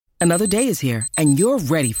Another day is here, and you're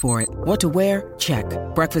ready for it. What to wear? Check.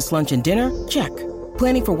 Breakfast, lunch, and dinner? Check.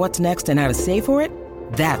 Planning for what's next and how to save for it?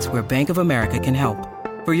 That's where Bank of America can help.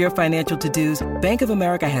 For your financial to-dos, Bank of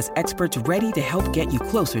America has experts ready to help get you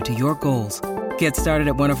closer to your goals. Get started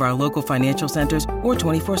at one of our local financial centers or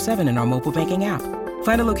 24/7 in our mobile banking app.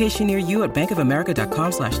 Find a location near you at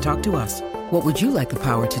bankofamerica.com/talktous. What would you like the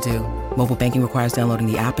power to do? Mobile banking requires downloading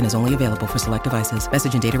the app and is only available for select devices.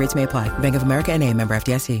 Message and data rates may apply. Bank of America N.A., member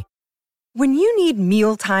FDIC. When you need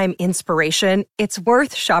mealtime inspiration, it's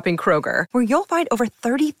worth shopping Kroger, where you'll find over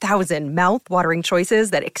 30,000 mouth-watering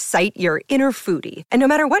choices that excite your inner foodie. And no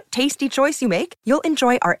matter what tasty choice you make, you'll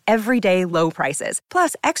enjoy our everyday low prices,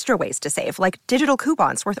 plus extra ways to save, like digital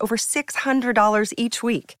coupons worth over $600 each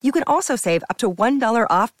week. You can also save up to $1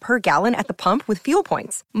 off per gallon at the pump with fuel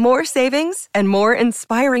points. More savings and more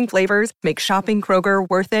inspiring flavors make shopping Kroger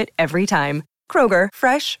worth it every time. Kroger,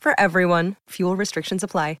 fresh for everyone. Fuel restrictions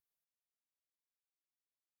apply.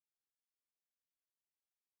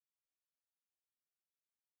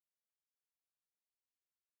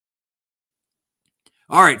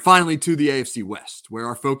 All right, finally to the AFC West, where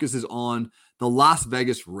our focus is on the Las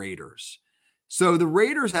Vegas Raiders. So the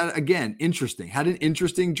Raiders had an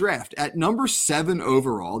interesting draft. At number 7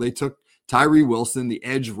 overall, they took Tyree Wilson, the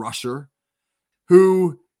edge rusher,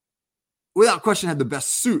 who, without question, had the best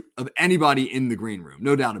suit of anybody in the green room.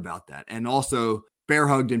 No doubt about that. And also bear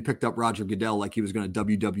hugged and picked up Roger Goodell like he was going to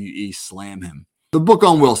WWE slam him. The book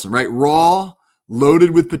on Wilson, right? Raw,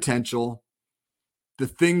 loaded with potential. The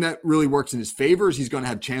thing that really works in his favor is he's going to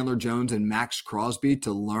have Chandler Jones and Max Crosby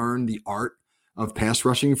to learn the art of pass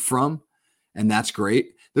rushing from, and that's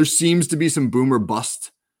great. There seems to be some boomer bust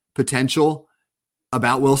potential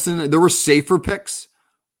about Wilson. There were safer picks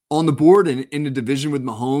on the board and in the division with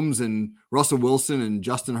Mahomes and Russell Wilson and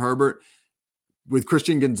Justin Herbert with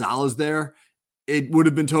Christian Gonzalez there. It would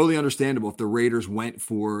have been totally understandable if the Raiders went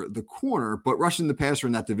for the corner, but rushing the passer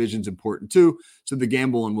in that division is important too, so the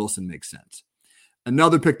gamble on Wilson makes sense.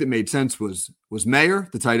 Another pick that made sense was Mayer,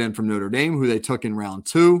 the tight end from Notre Dame, who they took in round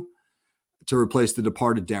 2 to replace the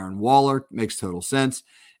departed Darren Waller. Makes total sense.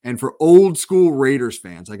 And for old school Raiders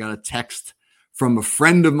fans, I got a text from a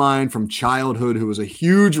friend of mine from childhood who was a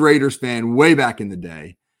huge Raiders fan way back in the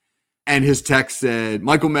day. And his text said,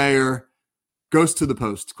 Michael Mayer goes to the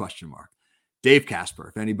post, ? Dave Casper,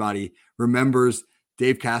 if anybody remembers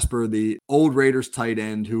Dave Casper, the old Raiders tight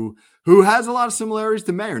end who has a lot of similarities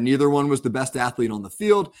to Mayer. Neither one was the best athlete on the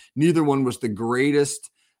field. Neither one was the greatest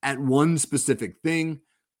at one specific thing.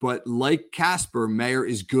 But like Casper, Mayer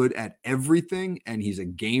is good at everything, and he's a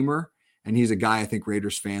gamer, and he's a guy I think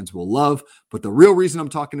Raiders fans will love. But the real reason I'm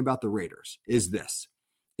talking about the Raiders is this.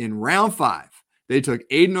 In round 5, they took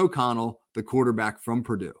Aiden O'Connell, the quarterback from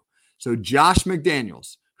Purdue. So Josh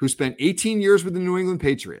McDaniels, who spent 18 years with the New England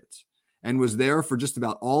Patriots, and was there for just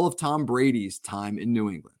about all of Tom Brady's time in New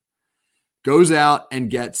England, goes out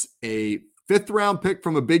and gets a 5th-round pick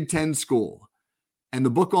from a Big Ten school. And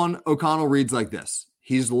the book on O'Connell reads like this.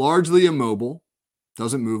 He's largely immobile,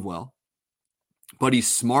 doesn't move well, but he's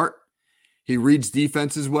smart. He reads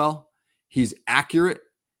defenses well. He's accurate,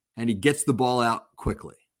 and he gets the ball out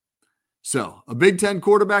quickly. So a Big Ten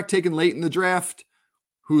quarterback taken late in the draft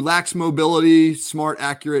who lacks mobility, smart,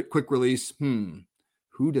 accurate, quick release.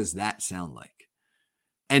 Who does that sound like?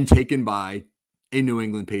 And taken by a New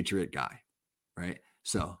England Patriot guy, right?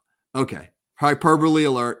 So, okay. Hyperbole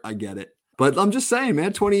alert. I get it. But I'm just saying,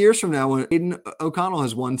 man, 20 years from now, when Aiden O'Connell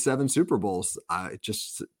has won 7 Super Bowls, I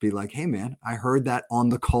just be like, hey, man, I heard that on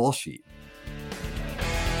the call sheet.